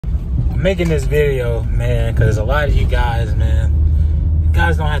I'm making this video, man, because a lot of you guys, man, you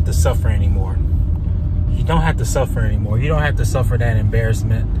guys don't have to suffer anymore. You don't have to suffer anymore. You don't have to suffer that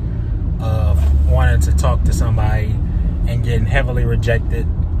embarrassment of wanting to talk to somebody and getting heavily rejected,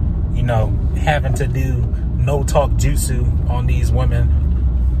 you know, having to do no talk jutsu on these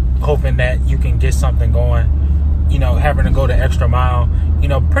women, hoping that you can get something going, you know, having to go the extra mile, you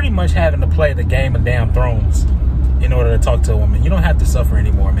know, pretty much having to play the game of damn Thrones in order to talk to a woman. You don't have to suffer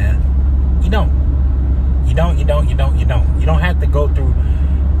anymore, man. You don't. You don't have to go through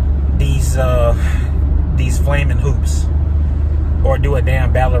these flaming hoops or do a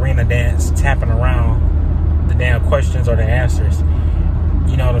damn ballerina dance tapping around the damn questions or the answers.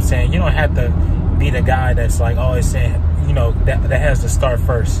 You know what I'm saying? You don't have to be the guy that's like always saying, you know, that has to start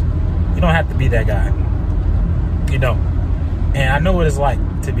first. You don't have to be that guy. You don't. And I know what it's like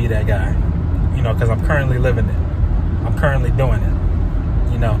to be that guy, you know, because I'm currently living it. I'm currently doing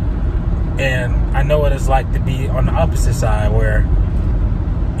it, you know. And I know what it's like to be on the opposite side where,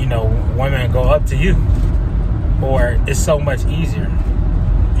 you know, women go up to you, or it's so much easier,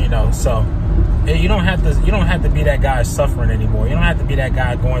 you know. So you don't have to be that guy suffering anymore. You don't have to be that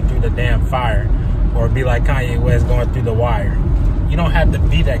guy going through the damn fire, or be like Kanye West going through the wire. You don't have to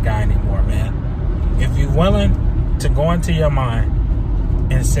be that guy anymore, man. If you're willing to go into your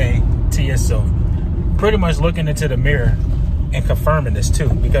mind and say to yourself, pretty much looking into the mirror and confirming this too,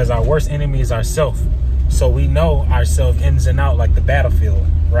 because our worst enemy is ourselves. So we know ourselves ins and out like the battlefield,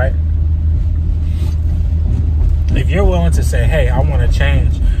 right? If you're willing to say, hey, I want to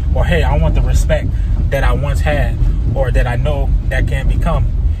change, or hey, I want the respect that I once had, or that I know that can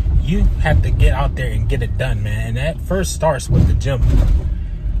become, you have to get out there and get it done, man. And that first starts with the gym.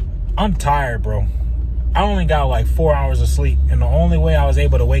 I'm tired, bro. I only got like 4 hours of sleep, and the only way I was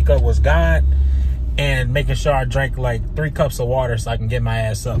able to wake up was God and making sure I drank like 3 cups of water so I can get my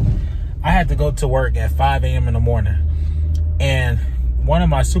ass up. I had to go to work at 5 a.m. in the morning, and one of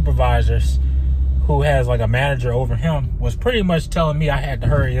my supervisors, who has like a manager over him, was pretty much telling me I had to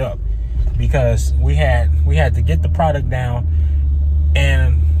hurry up because we had to get the product down,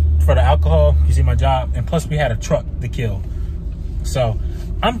 and for the alcohol, you see my job, and plus we had a truck to kill. So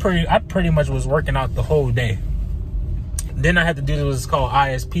I pretty much was working out the whole day. Then I had to do what's called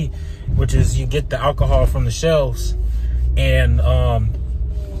ISP, which is you get the alcohol from the shelves and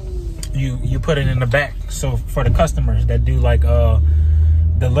you put it in the back. So for the customers that do like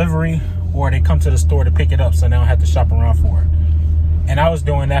delivery, or they come to the store to pick it up, so they don't have to shop around for it. And I was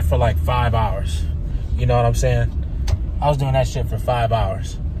doing that for like 5 hours. You know what I'm saying? I was doing that shit for 5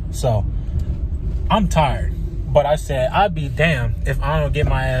 hours. So I'm tired. But I said, I'd be damned if I don't get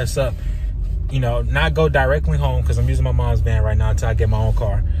my ass up, you know, not go directly home, because I'm using my mom's van right now until I get my own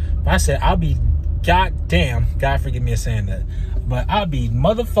car. But I said, I'll be goddamn, God forgive me for saying that, but I'll be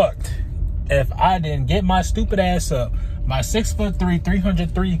motherfucked if I didn't get my stupid ass up, my 6'3",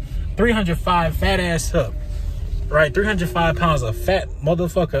 305 fat ass up, right? 305 pounds of fat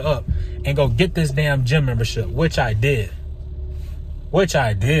motherfucker up, and go get this damn gym membership, which I did.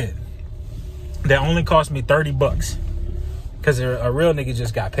 That only cost me $30 because a real nigga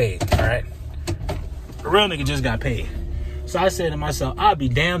just got paid, all right? A real nigga just got paid. So I said to myself, I'll be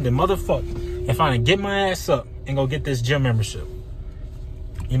damned and motherfucked if I didn't get my ass up and go get this gym membership.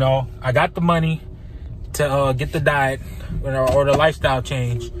 You know, I got the money to get the diet or the lifestyle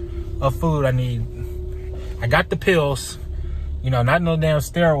change of food I need. I got the pills, you know, not no damn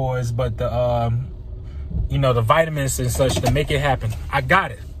steroids, but the, you know, the vitamins and such to make it happen. I got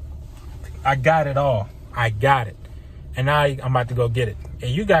it. I got it all. I got it. And now I'm about to go get it.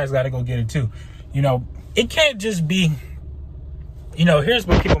 And you guys got to go get it too. You know, it can't just be, you know, here's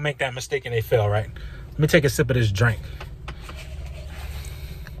where people make that mistake and they fail, right? Let me take a sip of this drink.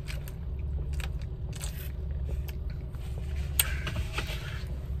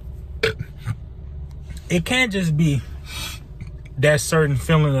 It can't just be that certain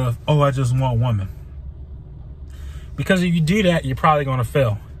feeling of, oh, I just want a woman. Because if you do that, you're probably going to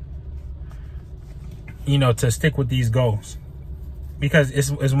fail, you know, to stick with these goals. Because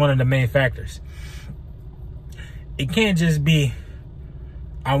it's one of the main factors. It can't just be,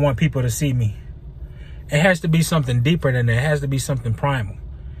 I want people to see me. It has to be something deeper than that. It has to be something primal.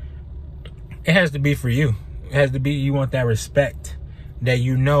 It has to be for you. It has to be, you want that respect that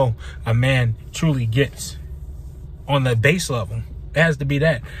you know a man truly gets on the base level. It has to be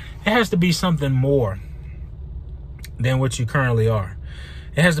that. It has to be something more than what you currently are.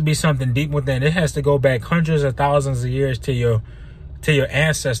 It has to be something deep within. It has to go back hundreds of thousands of years to your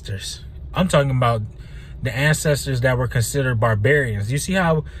ancestors. I'm talking about the ancestors that were considered barbarians. You see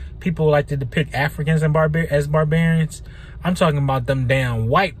how people like to depict Africans as barbarians? I'm talking about them damn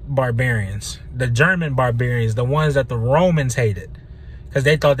white barbarians, the German barbarians, the ones that the Romans hated because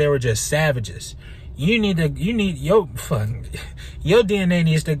they thought they were just savages. Your DNA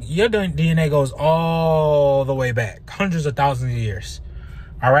goes all the way back, hundreds of thousands of years.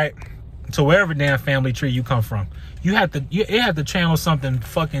 All right, to wherever damn family tree you come from, it have to channel something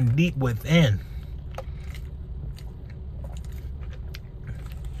fucking deep within.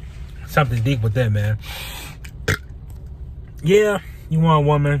 Something deep within, man. Yeah, you want a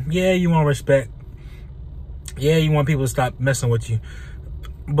woman. Yeah, you want respect. Yeah, you want people to stop messing with you.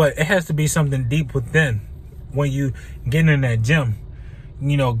 But it has to be something deep within when you get in that gym,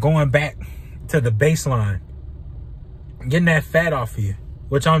 you know, going back to the baseline, getting that fat off of you,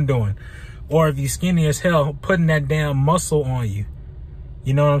 which I'm doing. Or if you skinny as hell, putting that damn muscle on you.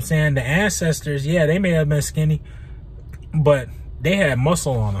 You know what I'm saying? The ancestors, yeah, they may have been skinny, but they had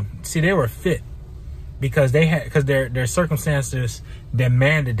muscle on them. See, they were fit because their circumstances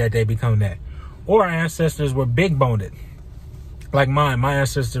demanded that they become that. Or our ancestors were big boned. Like mine. My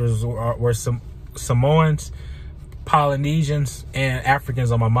ancestors were some Samoans, Polynesians, and Africans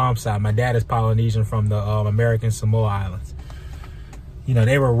on my mom's side. My dad is Polynesian from the American Samoa Islands. You know,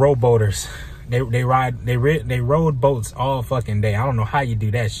 they were rowboaters. They rowed boats all fucking day. I don't know how you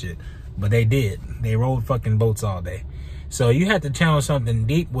do that shit, but they did. They rowed fucking boats all day. So you have to channel something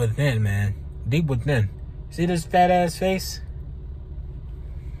deep within, man. Deep within. See this fat ass face?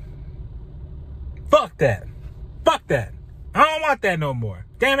 Fuck that. Fuck that. I don't want that no more.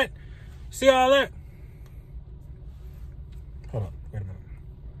 Damn it. See all that? Hold up. Wait a minute.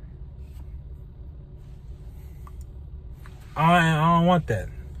 I don't want that.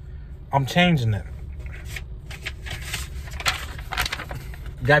 I'm changing it.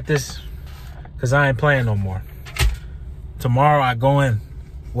 Got this because I ain't playing no more. Tomorrow I go in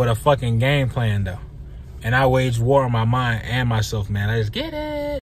with a fucking game plan though. And I wage war on my mind and myself, man. I just get it.